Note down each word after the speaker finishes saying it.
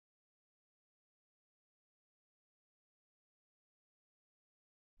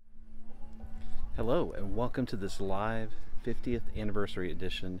Hello, and welcome to this live 50th anniversary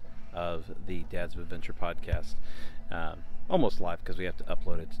edition of the Dads of Adventure podcast. Almost live because we have to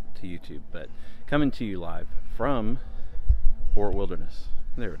upload it to YouTube, but coming to you live from Fort Wilderness.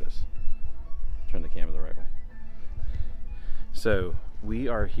 There it is. Turn the camera the right way. So we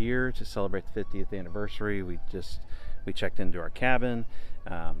are here to celebrate the 50th anniversary. We checked into our cabin,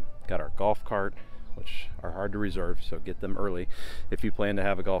 got our golf cart, which are hard to reserve, so get them early if you plan to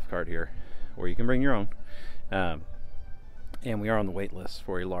have a golf cart here, or you can bring your own. And we are on the wait list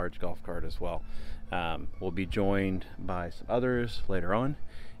for a large golf cart as well. We'll be joined by some others later on,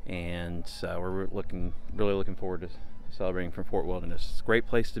 and we're really looking forward to celebrating from Fort Wilderness. It's a great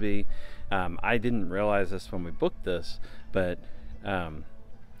place to be. I didn't realize this when we booked this, but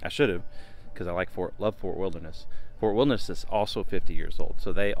I should have, because I love Fort Wilderness. Fort Wilderness is also 50 years old,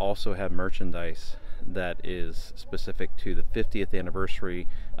 so they also have merchandise that is specific to the 50th anniversary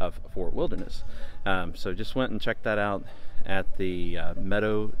of Fort Wilderness. So just went and checked that out at the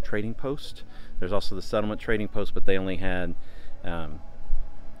Meadow Trading Post. There's also the Settlement Trading Post, but they only had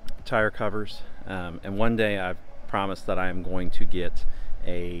tire covers. And one day I've promised that I am going to get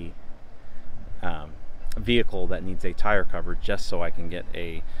a vehicle that needs a tire cover just so I can get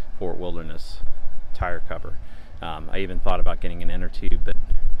a Fort Wilderness tire cover. I even thought about getting an inner tube, but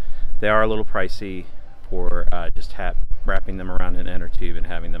they are a little pricey for just wrapping them around an inner tube and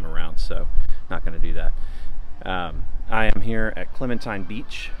having them around, so not going to do that. I am here at Clementine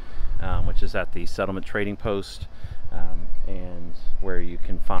Beach, which is at the Settlement Trading Post, and where you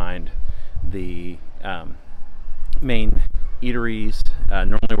can find the main eateries.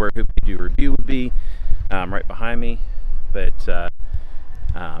 Normally where Hoopty Doo Review would be, right behind me, but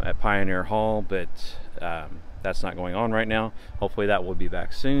at Pioneer Hall, but that's not going on right now. Hopefully that will be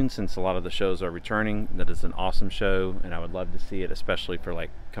back soon, since a lot of the shows are returning. That is an awesome show, and I would love to see it, especially for like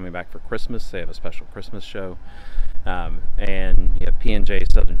coming back for Christmas. They have a special Christmas show. And you have P&J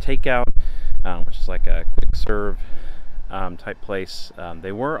Southern Takeout, which is like a quick serve type place.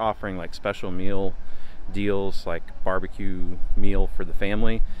 They were offering like special meal deals, like barbecue meal for the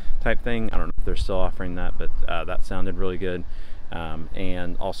family type thing. I don't know if they're still offering that, but that sounded really good.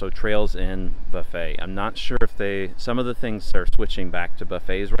 And also Trails Inn buffet. I'm not sure if some of the things are switching back to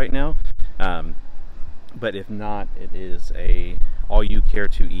buffets right now, but if not, it is a all you care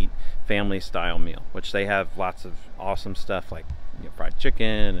to eat family style meal, which they have lots of awesome stuff like fried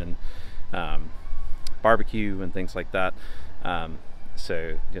chicken and barbecue and things like that.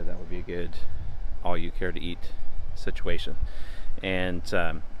 So that would be a good all you care to eat situation. And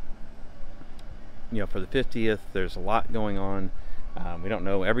for the 50th, there's a lot going on. We don't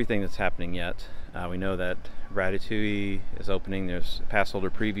know everything that's happening yet. We know that Ratatouille is opening. There's pass holder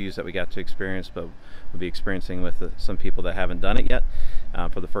previews that we got to experience, but we'll be experiencing with some people that haven't done it yet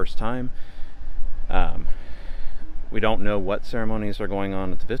for the first time. We don't know what ceremonies are going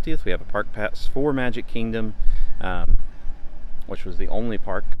on at the 50th. We have a park pass for Magic Kingdom, which was the only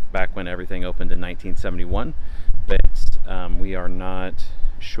park back when everything opened in 1971, but we are not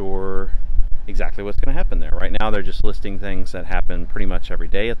sure exactly what's going to happen there. Right now they're just listing things that happen pretty much every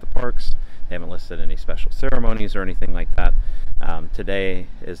day at the parks. They haven't listed any special ceremonies or anything like that. Today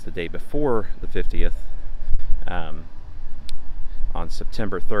is the day before the 50th, on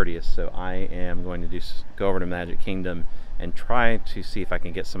September 30th, so I am going to go over to Magic Kingdom and try to see if I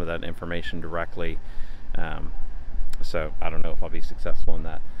can get some of that information directly. So I don't know if I'll be successful in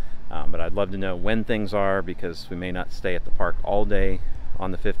that, but I'd love to know when things are, because we may not stay at the park all day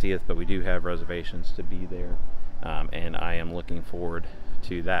on the 50th, but we do have reservations to be there, and I am looking forward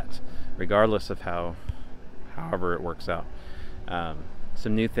to that, regardless of however it works out.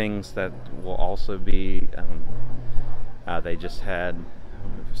 Some new things that will also be, they just had,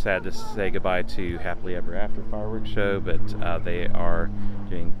 sad to say goodbye to Happily Ever After fireworks show, but they are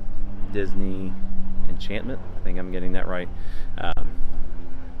doing Disney Enchantment. I think I'm getting that right.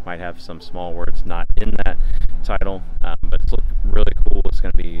 Might have some small words not in that title, but it's looking really cool. It's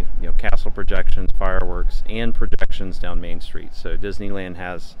going to be castle projections, fireworks, and projections down Main Street. So Disneyland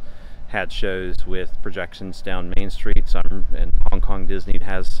has had shows with projections down Main Street, and Hong Kong Disney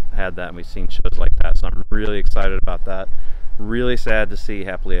has had that, and we've seen shows like that. So I'm really excited about that. Really sad to see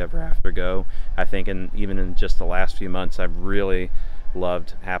Happily Ever After go. I think even in just the last few months, I've really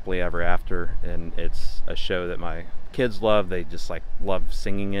loved Happily Ever After, and it's a show that my kids love. They just love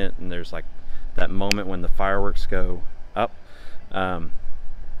singing it, and there's that moment when the fireworks go up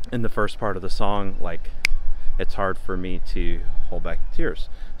in the first part of the song, it's hard for me to hold back tears.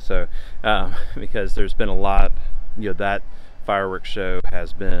 So because there's been a lot, that fireworks show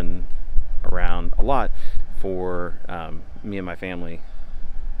has been around a lot for me and my family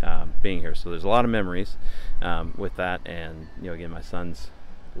being here. So there's a lot of memories with that, and again, my sons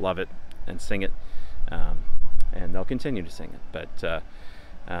love it and sing it, and they'll continue to sing it.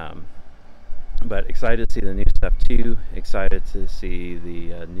 But excited to see the new stuff too. Excited to see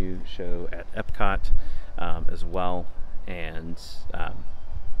the new show at Epcot as well, and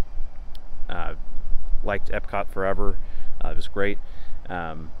liked Epcot forever. It was great,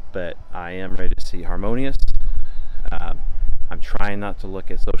 but I am ready to see Harmonious. I'm trying not to look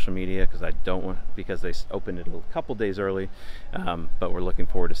at social media because they opened it a couple days early, but we're looking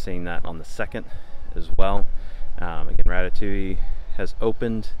forward to seeing that on the 2nd as well. Again, Ratatouille has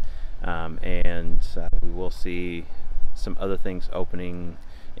opened, and we will see some other things opening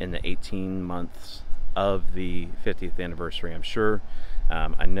in the 18 months of the 50th anniversary, I'm sure.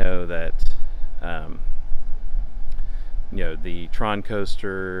 I know that the Tron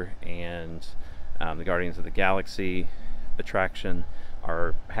coaster and the Guardians of the Galaxy attraction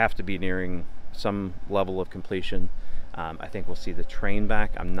have to be nearing some level of completion. I think we'll see the train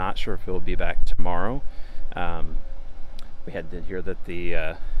back. I'm not sure if it will be back tomorrow. We had to hear that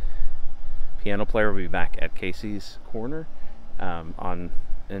the piano player will be back at Casey's Corner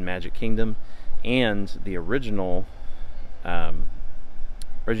in Magic Kingdom, and the original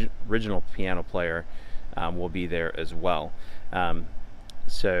piano player will be there as well.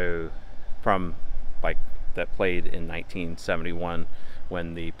 So from that played in 1971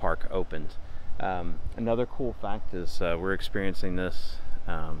 when the park opened. Another cool fact is we're experiencing this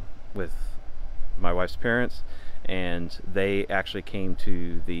with my wife's parents, and they actually came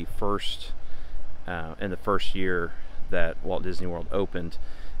to the first in the first year that Walt Disney World opened.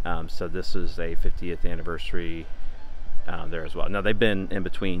 So this is a 50th anniversary there as well. Now they've been in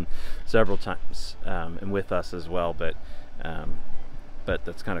between several times and with us as well, but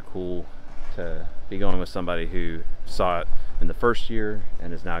that's kind of cool to be going with somebody who saw it in the first year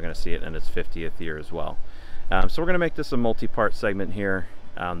and is now going to see it in its 50th year as well. So we're going to make this a multi-part segment here.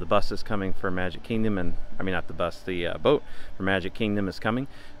 The bus is coming for Magic Kingdom, and I mean not the bus, the boat for Magic Kingdom is coming,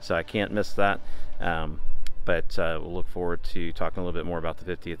 so I can't miss that. But we'll look forward to talking a little bit more about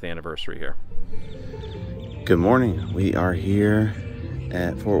the 50th anniversary here. Good morning. We are here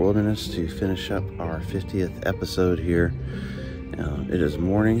at Fort Wilderness to finish up our 50th episode here. It is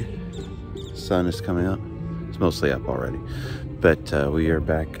morning. Sun is coming up. It's mostly up already, but we are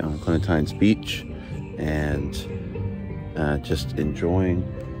back on Clementine's Beach and just enjoying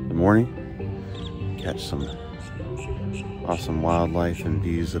the morning. Catch some awesome wildlife and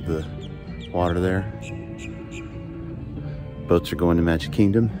views of the water there. Boats are going to Magic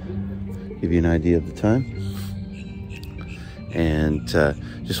Kingdom. Give you an idea of the time. And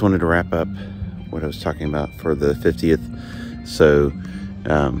just wanted to wrap up what I was talking about for the 50th. So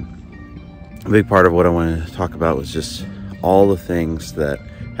a big part of what I wanted to talk about was just all the things that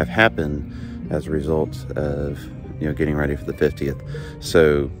have happened as a result of getting ready for the 50th.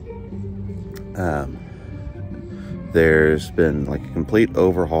 So there's been like a complete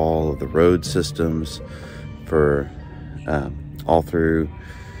overhaul of the road systems for all through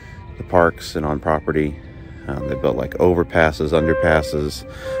the parks and on property. They built like overpasses, underpasses,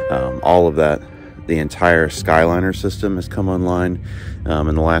 all of that. The entire Skyliner system has come online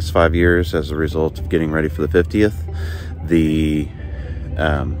in the last 5 years as a result of getting ready for the 50th.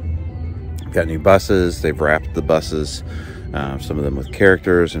 Got new buses. They've wrapped the buses, some of them with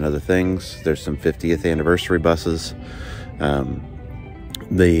characters and other things. There's some 50th anniversary buses.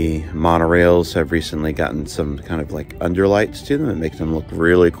 The monorails have recently gotten some kind of like underlights to them. It makes them look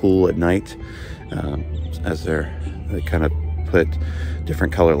really cool at night, as they kind of put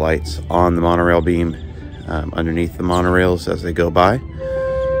different color lights on the monorail beam underneath the monorails as they go by.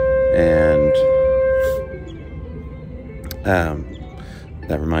 And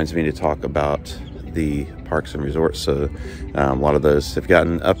that reminds me to talk about the parks and resorts. So a lot of those have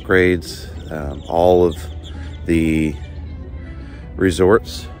gotten upgrades. All of the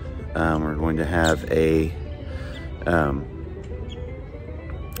resorts are going to have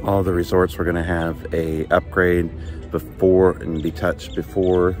all the resorts were going to have a upgrade before and be touched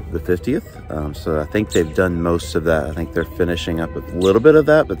before the 50th. So I think they've done most of that. I think they're finishing up a little bit of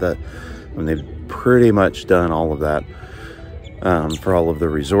that, but they've pretty much done all of that for all of the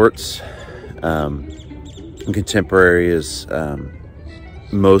resorts. Contemporary is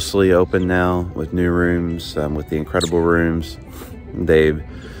mostly open now with new rooms, with the Incredible Rooms. They've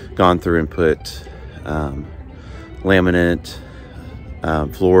gone through and put laminate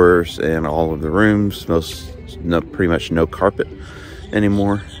floors in all of the rooms. Pretty much no carpet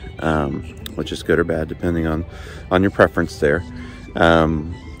anymore, which is good or bad depending on your preference there.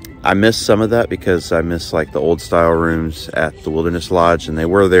 I miss some of that because I miss like the old style rooms at the Wilderness Lodge, and they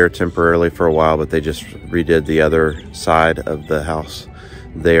were there temporarily for a while, but they just redid the other side of the house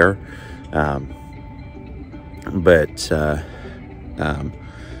there. You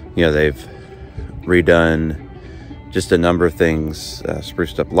know, they've redone just a number of things,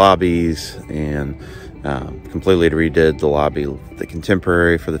 spruced up lobbies, and completely redid the lobby, the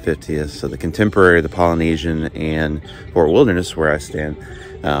Contemporary for the 50th. So the Contemporary, the Polynesian, and Fort Wilderness, where I stand,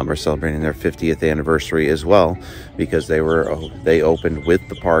 are celebrating their 50th anniversary as well, because they opened with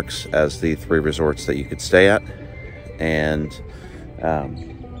the parks as the 3 resorts that you could stay at. And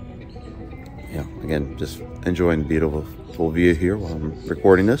you know, again, just enjoying the beautiful view here while I'm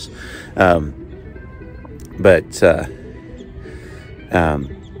recording this.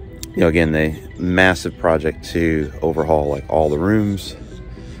 You know, again, the massive project to overhaul like all the rooms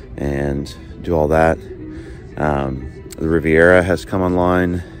and do all that. The Riviera has come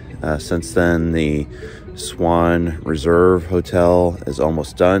online since then. The Swan Reserve Hotel is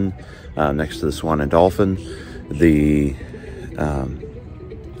almost done, next to the Swan and Dolphin. I'm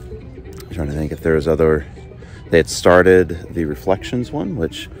trying to think if there's other. They had started the Reflections one,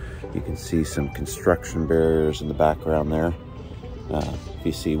 which you can see some construction barriers in the background there. If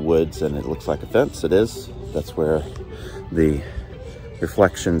you see woods and it looks like a fence, it is. That's where the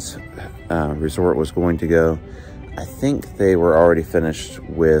Reflections resort was going to go. I think they were already finished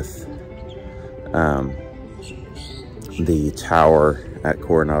with the tower at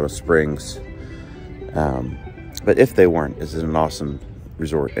Coronado Springs. But if they weren't, this is an awesome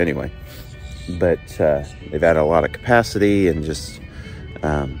resort anyway. But they've added a lot of capacity and just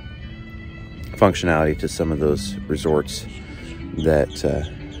functionality to some of those resorts that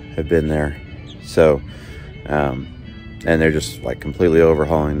have been there. So and they're just like completely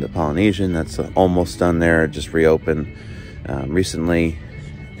overhauling the Polynesian. That's almost done there, just reopened recently,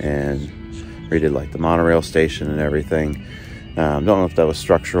 and redid like the monorail station and everything. Don't know if that was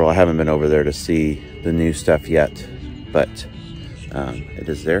structural. I haven't been over there to see the new stuff yet, but it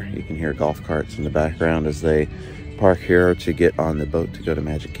is there. You can hear golf carts in the background as they park here to get on the boat to go to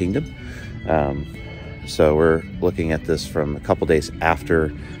Magic Kingdom. So we're looking at this from a couple days after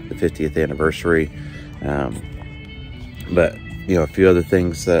the 50th anniversary. But, you know, a few other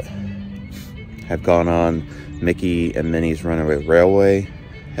things that have gone on. Mickey and Minnie's Runaway Railway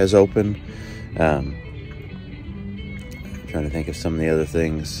has opened. I'm trying to think of some of the other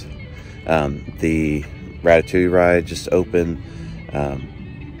things. The Ratatouille ride just opened.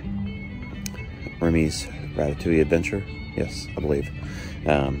 Remy's Ratatouille Adventure. Yes, I believe.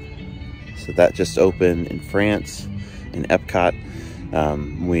 So that just opened in France, in Epcot.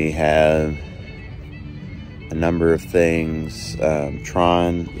 We have a number of things. The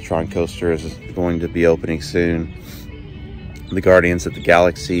Tron coaster is going to be opening soon. The Guardians of the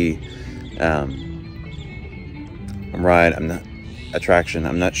Galaxy ride,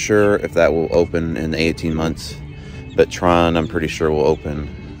 I'm not sure if that will open in 18 months, but Tron, I'm pretty sure will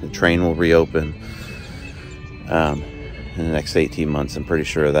open. The train will reopen in the next 18 months. I'm pretty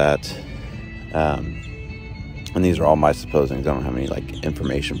sure of that. And these are all my supposings. I don't have any like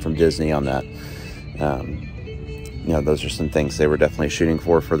information from Disney on that. You know, those are some things they were definitely shooting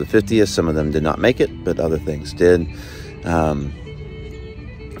for the 50th. Some of them did not make it, but other things did. You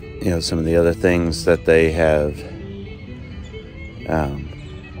know, some of the other things that they have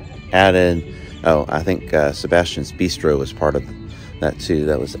added. Oh, I think Sebastian's Bistro was part of that too.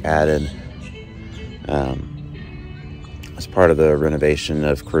 That was added as part of the renovation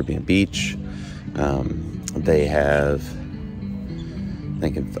of Caribbean Beach. They have,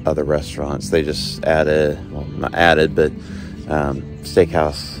 thinking of other restaurants, they just added, well, not added, but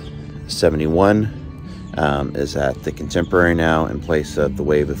Steakhouse 71 is at the Contemporary now in place of the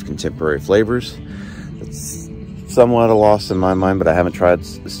Wave of Contemporary Flavors. It's somewhat a loss in my mind, but I haven't tried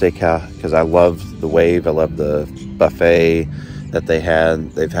Steakhouse because I love the Wave. I love the buffet that they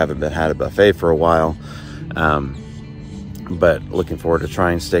had. They haven't had a buffet for a while. But looking forward to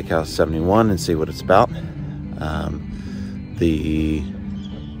trying Steakhouse 71 and see what it's about.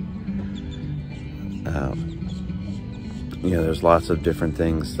 You know, there's lots of different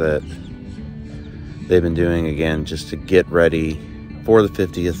things that they've been doing, again, just to get ready for the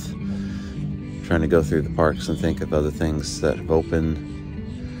 50th. Trying to go through the parks and think of other things that have opened.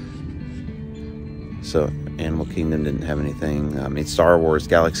 So Animal Kingdom didn't have anything. I mean, Star Wars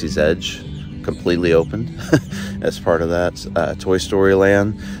Galaxy's Edge completely opened as part of that. Toy Story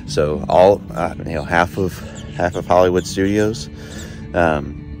Land, so all you know, half of Hollywood Studios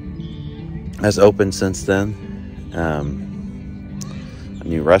has opened since then.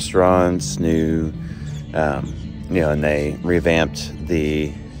 New restaurants, new you know, and they revamped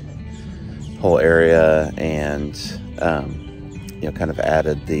the whole area, and kind of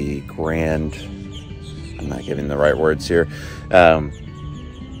added the grand, I'm not giving the right words here, I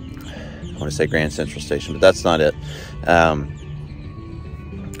want to say Grand Central Station, but that's not it.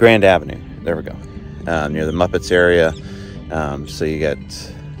 Grand Avenue, there we go, near the Muppets area. So you get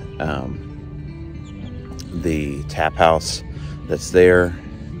the tap house that's there.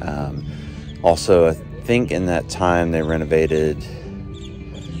 Also, I think in that time they renovated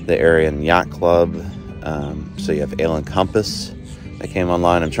the area in Yacht Club. So you have Ale and Compass that came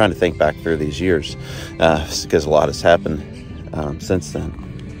online. I'm trying to think back through these years because a lot has happened since then.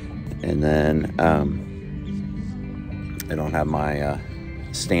 And then I don't have my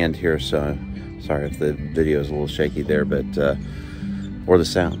stand here, so sorry if the video is a little shaky there, but or the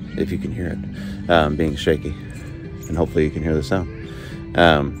sound, if you can hear it being shaky, and hopefully you can hear the sound.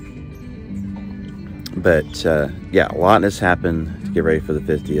 But yeah, a lot has happened to get ready for the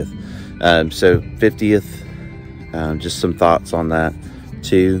 50th. So 50th, just some thoughts on that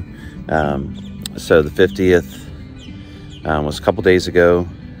too. So the 50th was a couple days ago,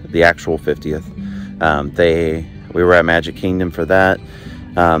 the actual 50th. We were at Magic Kingdom for that.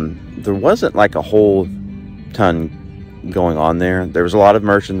 There wasn't like a whole ton going on there. There was a lot of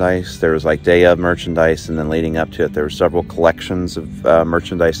merchandise. There was like day of merchandise, and then leading up to it, there were several collections of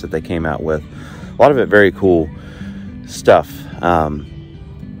merchandise that they came out with. A lot of it very cool stuff, and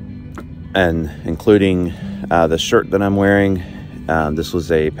including the shirt that I'm wearing. This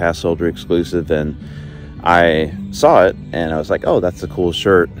was a pass holder exclusive, and I saw it and I was like, oh, that's a cool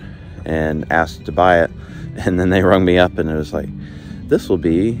shirt, and asked to buy it. And then they rung me up and it was like, this will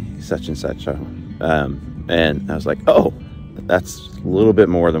be such and such. And I was like, oh, that's a little bit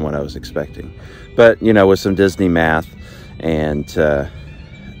more than what I was expecting. But, with some Disney math and a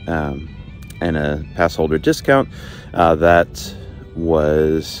pass holder discount, that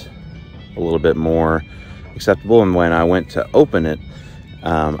was a little bit more acceptable. And when I went to open it,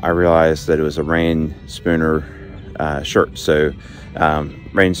 I realized that it was a Rain Spooner shirt. So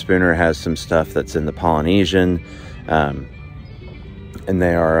Rain Spooner has some stuff that's in the Polynesian, and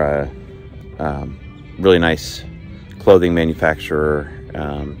they are a really nice clothing manufacturer.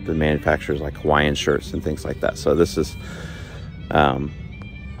 The manufacturers like Hawaiian shirts and things like that. So this is,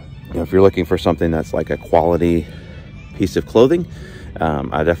 if you're looking for something that's like a quality piece of clothing,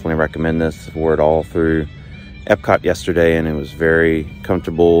 I definitely recommend this. Wore it all through Epcot yesterday, and it was very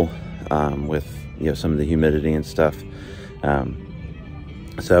comfortable with some of the humidity and stuff. So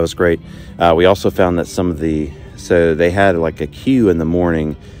that was great. We also found that so they had like a queue in the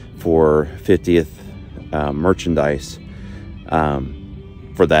morning for 50th merchandise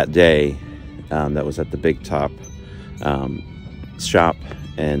for that day. That was at the Big Top shop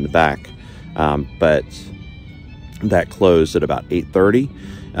in the back, but that closed at about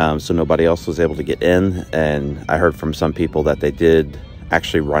 8:30. So nobody else was able to get in, and I heard from some people that they did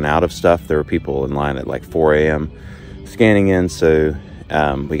actually run out of stuff. There were people in line at like 4 a.m. scanning in, so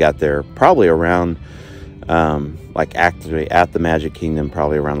we got there probably around actually at the Magic Kingdom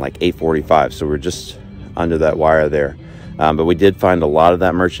probably around like 8:45, so we're just under that wire there. But we did find a lot of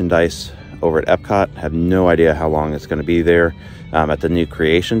that merchandise over at Epcot. Have no idea how long it's going to be there. At the new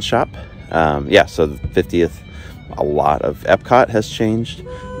Creation shop, so the 50th, a lot of Epcot has changed.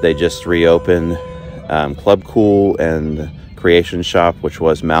 They just reopened Club Cool and Creation shop, which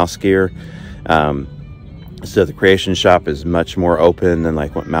was Mouse Gear. So the Creation shop is much more open than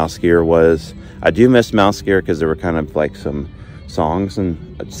like what Mouse Gear was. I do miss Mouse Gear because there were kind of like some songs and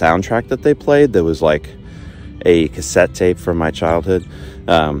a soundtrack that they played that was like a cassette tape from my childhood.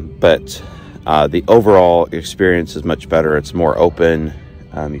 But the overall experience is much better. It's more open.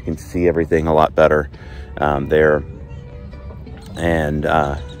 You can see everything a lot better there. And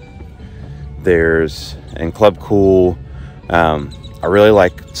there's in Club Cool, I really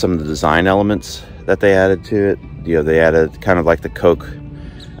like some of the design elements that they added to it. They added kind of like the Coke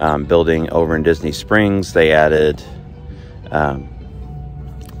building over in Disney Springs. They added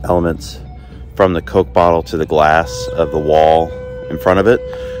elements from the Coke bottle to the glass of the wall in front of it.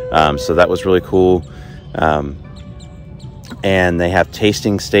 So that was really cool. And they have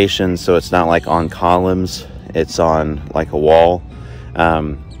tasting stations, so it's not like on columns, it's on like a wall.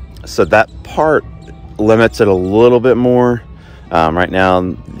 So that part limits it a little bit more. Right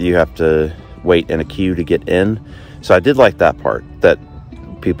now you have to wait in a queue to get in. So I did like that part, that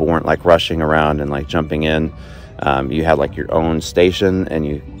people weren't like rushing around and like jumping in. You had like your own station and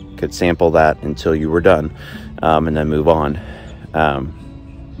you could sample that until you were done, and then move on.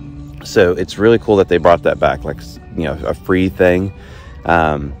 So it's really cool that they brought that back, like, a free thing.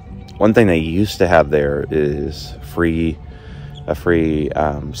 One thing they used to have there is free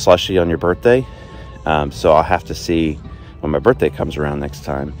slushie on your birthday. So I'll have to see when my birthday comes around next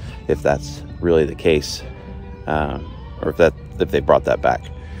time if that's really the case, or if they brought that back.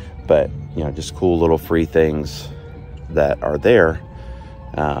 But just cool little free things that are there,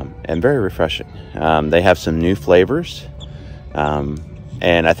 and very refreshing. They have some new flavors,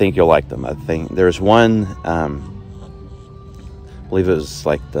 and I think you'll like them. I think there's one, I believe it was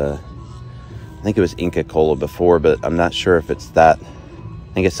I think it was Inca Cola before, but I'm not sure if it's that.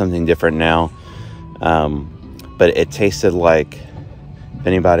 I think it's something different now. But it tasted like, if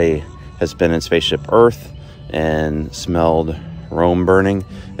anybody has been in Spaceship Earth and smelled Rome burning,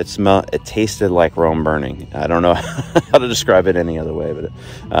 it tasted like Rome burning. I don't know how to describe it any other way, but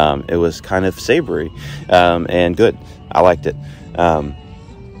it was kind of savory, and good. I liked it. And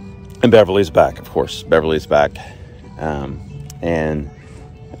Beverly's back, of course. Beverly's back. And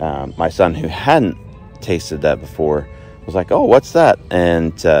my son, who hadn't tasted that before, was like, "Oh, what's that?"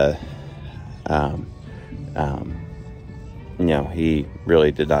 And he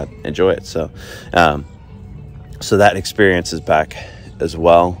really did not enjoy it. So that experience is back as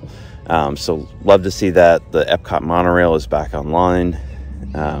well. So love to see that. The Epcot monorail is back online.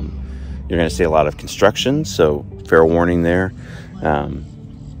 You're going to see a lot of construction, so fair warning there.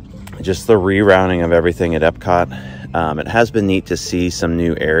 Just the rerouting of everything at Epcot. It has been neat to see some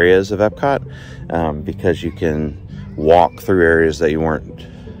new areas of Epcot, because you can walk through areas that you weren't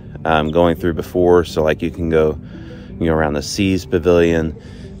going through before. So like you can go around the Seas Pavilion.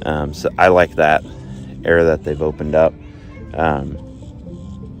 So I like that area that they've opened up.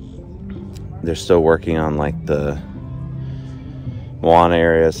 They're still working on like the Moana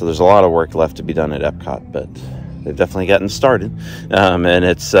area, so there's a lot of work left to be done at Epcot, but they've definitely gotten started. And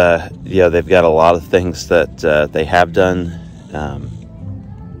it's they've got a lot of things that they have done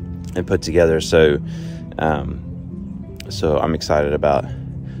and put together. So I'm excited about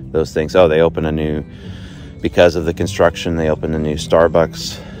those things. Oh, they opened because of the construction, they opened a new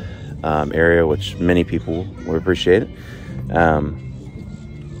Starbucks area, which many people will appreciate it.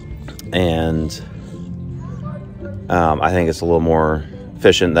 And I think it's a little more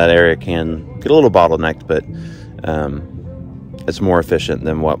efficient. That area can get a little bottlenecked, but it's more efficient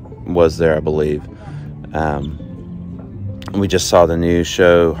than what was there, I believe. We just saw the new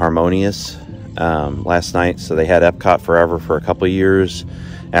show Harmonious last night. So they had Epcot Forever for a couple years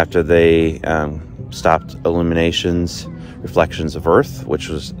after they stopped Illuminations Reflections of Earth, which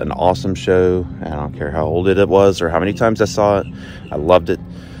was an awesome show. I don't care how old it was or how many times I saw it. I loved it.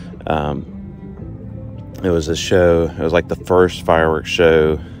 It was a show, it was like the first fireworks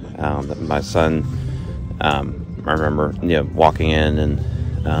show that my son, I remember, walking in, and,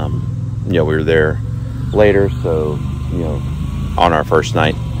 we were there later. So, on our first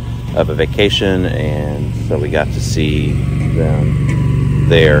night of a vacation, and so we got to see them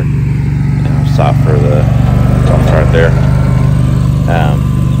there. And I saw for the right there.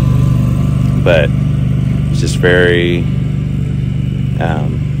 But it's just very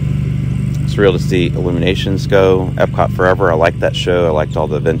surreal to see Illuminations go. Epcot Forever, I liked that show. I liked all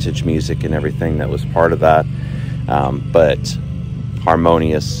the vintage music and everything that was part of that. But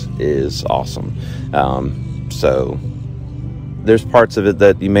Harmonious is awesome. So there's parts of it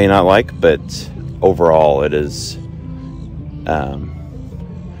that you may not like, but overall it is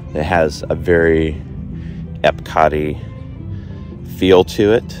it has a very Epcot-y feel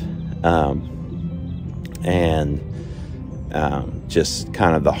to it, and just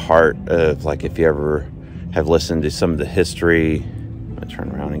kind of the heart of, like, if you ever have listened to some of the history. I'm gonna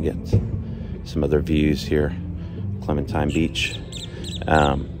turn around and get some other views here. Clementine Beach,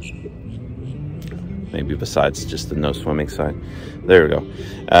 maybe besides just the no swimming side. There we go.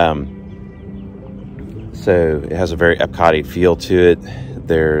 So it has a very Epcot-y feel to it.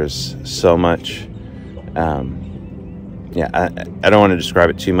 There's so much. I don't want to describe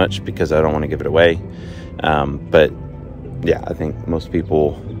it too much because I don't want to give it away. But yeah, I think most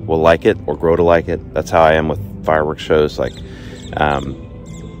people will like it or grow to like it. That's how I am with fireworks shows. Like,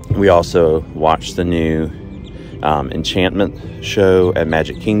 we also watched the new Enchantment show at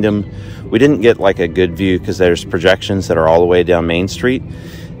Magic Kingdom. We didn't get like a good view because there's projections that are all the way down Main Street,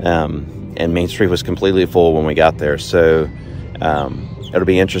 and Main Street was completely full when we got there. So it'll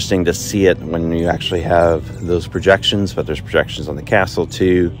be interesting to see it when you actually have those projections, but there's projections on the castle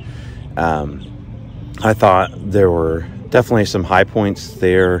too. I thought there were definitely some high points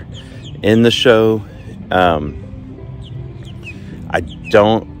there in the show. I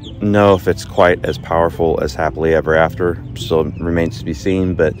don't know if it's quite as powerful as Happily Ever After. Still remains to be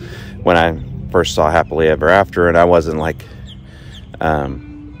seen. But when I first saw Happily Ever After, and I wasn't like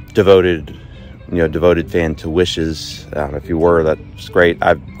devoted devoted fan to Wishes. If you were, that's great.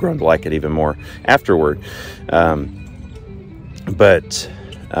 I've grown to like it even more afterward. But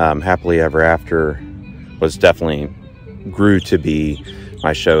Happily Ever After was definitely grew to be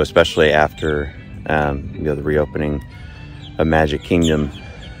my show, especially after the reopening of Magic Kingdom.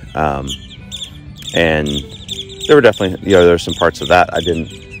 And there were definitely, there's some parts of that I didn't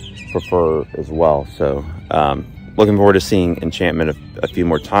prefer as well. So looking forward to seeing Enchantment a few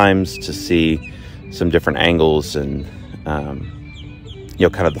more times to see some different angles and kind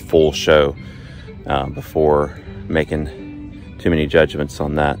of the full show before making too many judgments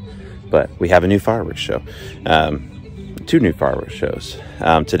on that. But we have a new fireworks show, 2 new fireworks shows.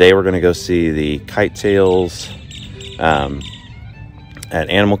 Today we're going to go see the Kite Tales at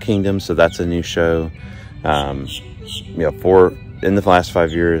Animal Kingdom, so that's a new show. In the last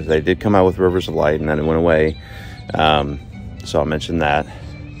 5 years, they did come out with Rivers of Light, and then it went away. So I'll mention that.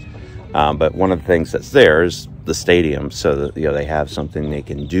 But one of the things that's there is the stadium, so that they have something they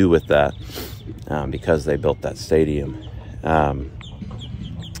can do with that because they built that stadium.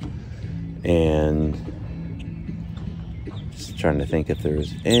 And just trying to think if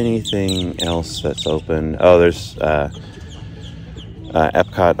there's anything else that's open. Oh, there's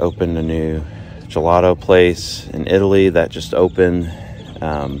Epcot opened a new gelato place in Italy that just opened,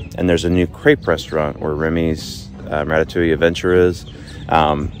 and there's a new crepe restaurant where Remy's Ratatouille Adventure is.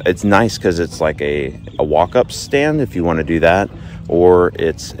 It's nice because it's like a walk-up stand if you want to do that, or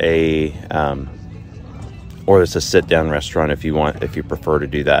it's a sit-down restaurant if you prefer to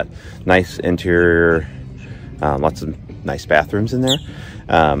do that. Nice interior, lots of nice bathrooms in there.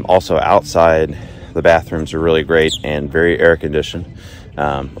 Also outside, the bathrooms are really great and very air conditioned.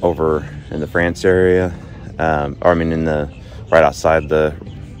 Over in the France area, right outside the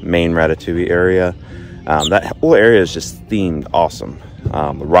main Ratatouille area, that whole area is just themed awesome.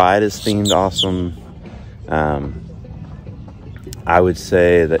 The ride is themed awesome. I would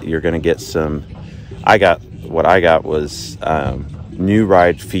say that you're going to get what I got was new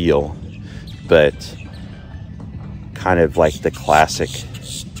ride feel, but kind of like the classic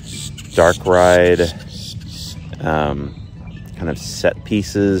dark ride, kind of set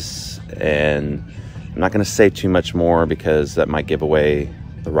pieces. And I'm not going to say too much more because that might give away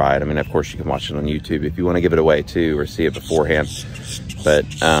the ride. I mean, of course you can watch it on YouTube if you want to give it away too, or see it beforehand. But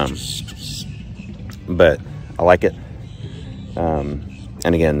I like it.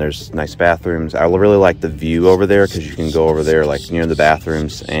 And again, there's nice bathrooms. I really like the view over there because you can go over there like near the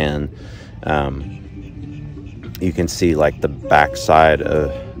bathrooms, and you can see like the back side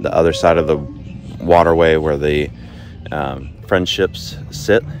of the other side of the waterway where the friendships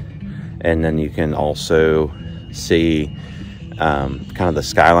sit. And then you can also see kind of the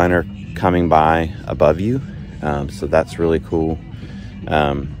Skyliner coming by above you. So that's really cool.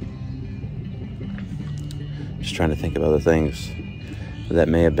 Just trying to think of other things that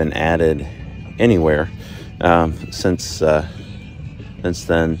may have been added anywhere since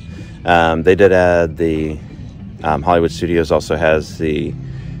then. They did add the Hollywood Studios also has the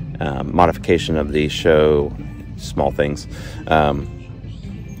modification of the show Small Things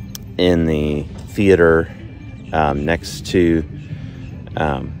in the theater next to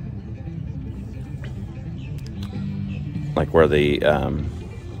like where the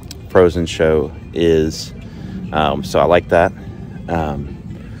Frozen show is. So I like that.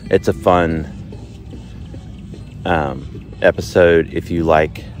 It's a fun episode if you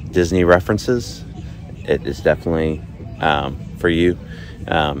like Disney references. It is definitely for you.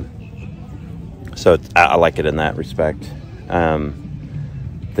 So I like it in that respect.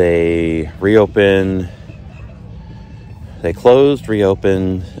 They closed,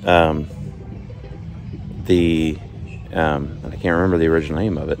 reopened I can't remember the original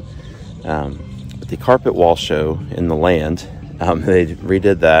name of it, but the Carpet Wall Show in the Land. They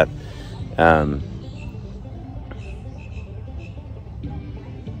redid that. I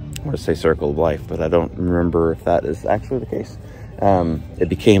want to say Circle of Life, but I don't remember if that is actually the case. It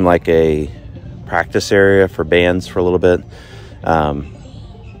became like a practice area for bands for a little bit,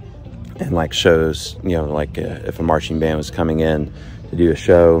 and like shows, like if a marching band was coming in to do a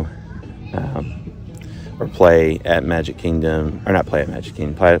show, or play at Magic Kingdom, or not play at Magic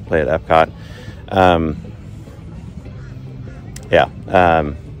Kingdom, play at Epcot.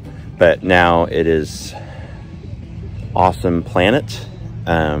 But now it is Awesome Planet,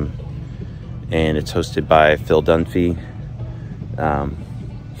 and it's hosted by Phil Dunphy. So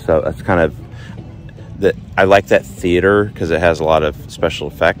that's kind of I like that theater because it has a lot of special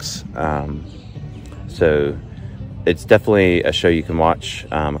effects. So it's definitely a show you can watch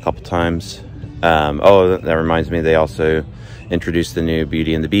a couple times. That reminds me, they also introduced the new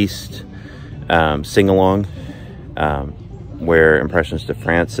Beauty and the Beast sing-along, where Impressions de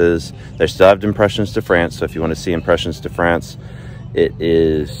France is. They still have Impressions de France, so if you want to see Impressions de France, it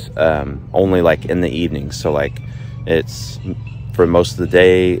is only like in the evening. So like it's for most of the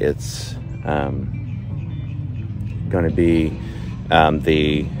day, it's going to be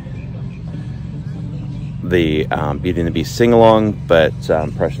the Beauty and the Beast sing-along, but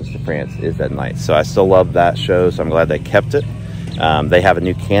Impressions de France is at night. So I still love that show, so I'm glad they kept it. They have a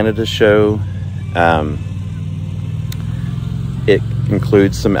new Canada show. It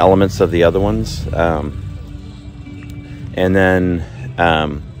includes some elements of the other ones. And then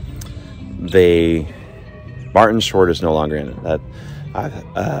Martin Short is no longer in it. That I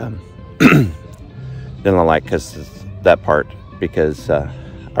didn't like that part, because I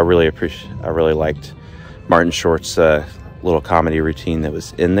really liked Martin Short's little comedy routine that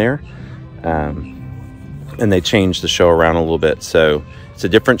was in there. And they changed the show around a little bit, so it's a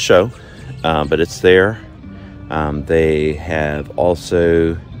different show, but it's there. They have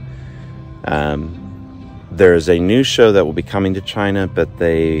also there's a new show that will be coming to China, but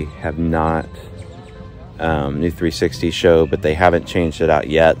they have not new 360 show, but they haven't changed it out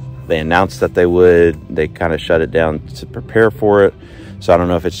yet. They announced that they would. They kind of shut it down to prepare for it, so I don't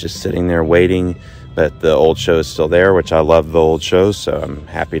know if it's just sitting there waiting, but the old show is still there, which I love the old shows, so I'm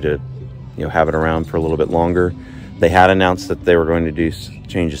happy to have it around for a little bit longer. They had announced that they were going to do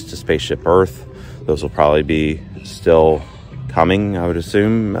changes to Spaceship Earth. Those will probably be still coming, I would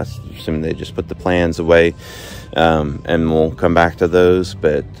assume. I assume they just put the plans away, and we'll come back to those.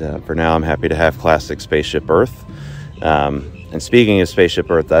 But for now, I'm happy to have classic Spaceship Earth. And speaking of Spaceship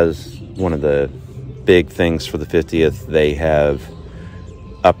Earth, that is one of the big things for the 50th. They have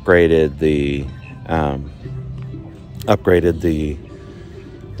upgraded the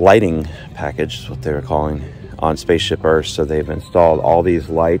lighting package, is what they were calling, on Spaceship Earth. So they've installed all these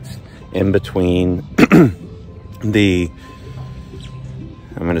lights in between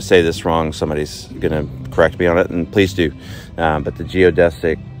I'm going to say this wrong, somebody's going to correct me on it, and please do, but the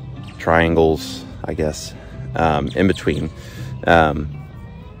geodesic triangles, I guess, in between,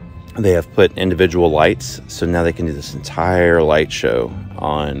 they have put individual lights, so now they can do this entire light show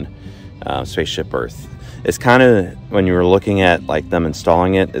on Spaceship Earth. It's kind of, when you were looking at like them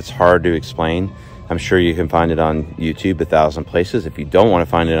installing it, it's hard to explain. I'm sure you can find it on YouTube 1,000 places. If you don't want to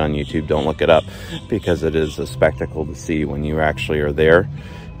find it on YouTube, don't look it up, because it is a spectacle to see when you actually are there.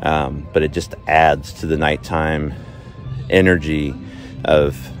 But it just adds to the nighttime energy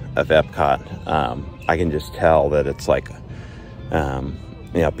of Epcot. I can just tell that it's like,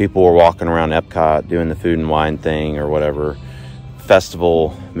 people were walking around Epcot doing the food and wine thing or whatever.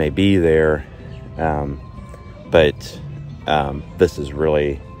 Festival may be there, but this is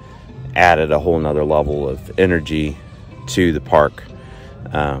really added a whole nother level of energy to the park.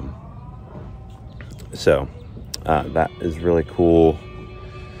 So that is really cool.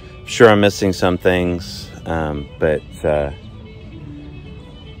 Sure, I'm missing some things, but that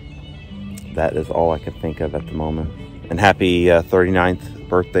is all I can think of at the moment. And happy 39th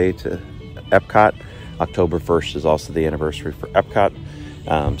birthday to Epcot. October 1st is also the anniversary for Epcot.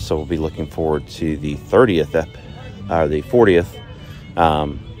 So we'll be looking forward to the 40th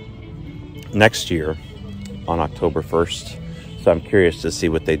next year on October 1st. So I'm curious to see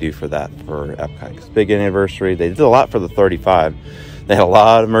what they do for that for Epcot. It's a big anniversary. They did a lot for the 35. They had a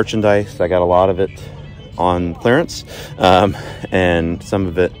lot of merchandise. I got a lot of it on clearance, and some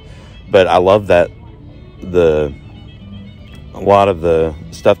of it, but I love that a lot of the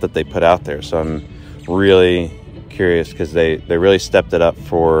stuff that they put out there. So I'm really curious, because they really stepped it up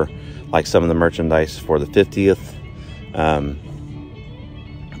for like some of the merchandise for the 50th.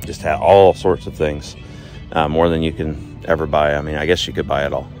 Just had all sorts of things, more than you can ever buy. I mean, I guess you could buy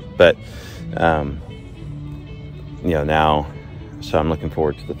it all, but now, so I'm looking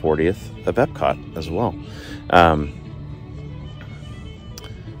forward to the 40th of Epcot as well.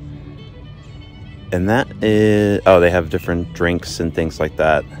 And that is, they have different drinks and things like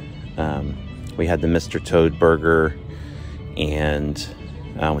that. We had the Mr. Toad burger, and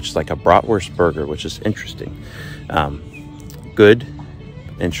which is like a bratwurst burger, which is interesting. Good,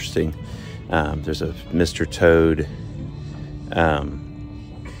 interesting. There's a Mr. Toad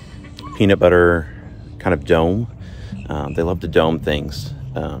peanut butter kind of dome. They love to dome things,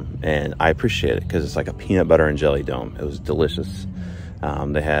 and I appreciate it because it's like a peanut butter and jelly dome. It was delicious.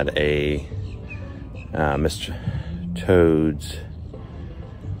 They had a Mr. Toad's,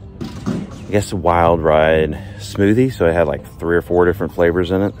 I guess, a wild ride smoothie. So it had like 3 or 4 different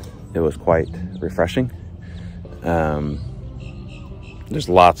flavors in it. It was quite refreshing. There's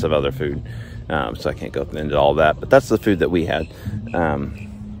lots of other food, so I can't go into all that, but that's the food that we had.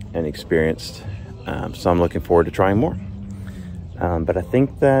 and experienced. So I'm looking forward to trying more. But I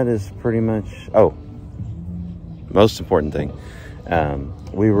think that is pretty much, most important thing.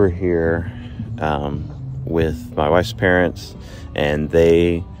 We were here with my wife's parents, and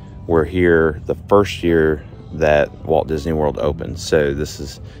they were here the first year that Walt Disney World opened. So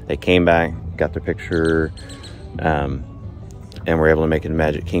they came back, got their picture, and were able to make it to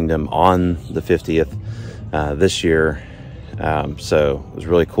Magic Kingdom on the 50th this year. So it was a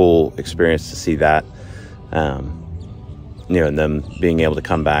really cool experience to see that, and them being able to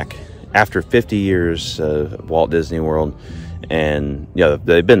come back after 50 years of Walt Disney World. And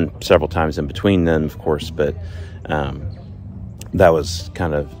they've been several times in between then, of course, but that was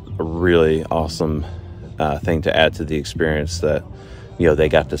kind of a really awesome thing to add to the experience, that they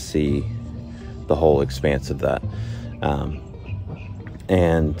got to see the whole expanse of that.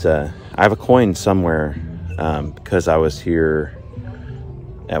 And I have a coin somewhere, because I was here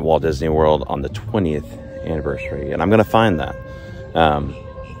at Walt Disney World on the 20th anniversary, and I'm going to find that.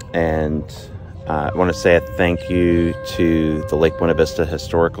 And I want to say a thank you to the Lake Buena Vista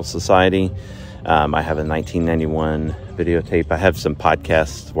Historical Society. I have a 1991 videotape. I have some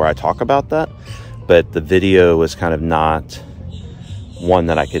podcasts where I talk about that, but the video was kind of not one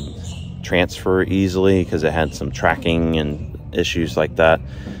that I could transfer easily because it had some tracking and issues like that.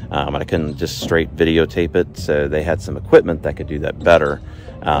 I couldn't just straight videotape it, so they had some equipment that could do that better.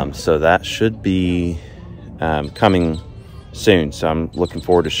 So that should be coming soon. So I'm looking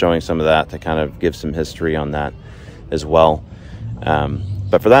forward to showing some of that to kind of give some history on that as well.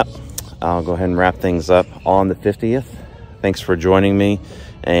 But for that, I'll go ahead and wrap things up on the 50th. Thanks for joining me,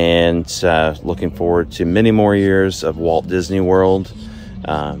 and looking forward to many more years of Walt Disney World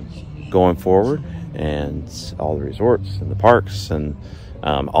going forward, and all the resorts and the parks and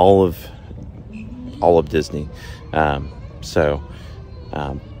all of Disney. So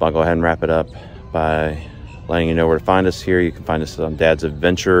I'll go ahead and wrap it up by letting you know where to find us here. You can find us on Dad's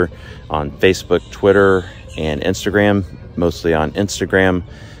Adventure on Facebook, Twitter, and Instagram, mostly on Instagram,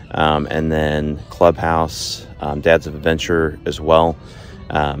 and then Clubhouse, Dad's Adventure as well.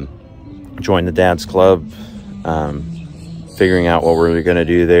 Join the Dad's Club, figuring out what we're going to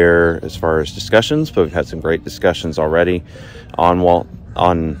do there as far as discussions, but we've had some great discussions already on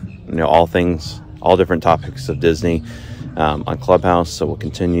all things, all different topics of Disney on Clubhouse. So we'll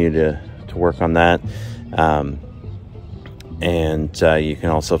continue to work on that. And you can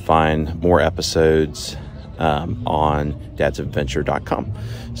also find more episodes on dadsadventure.com.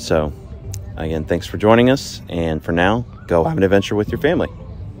 So again, thanks for joining us, and for now, go have an adventure with your family.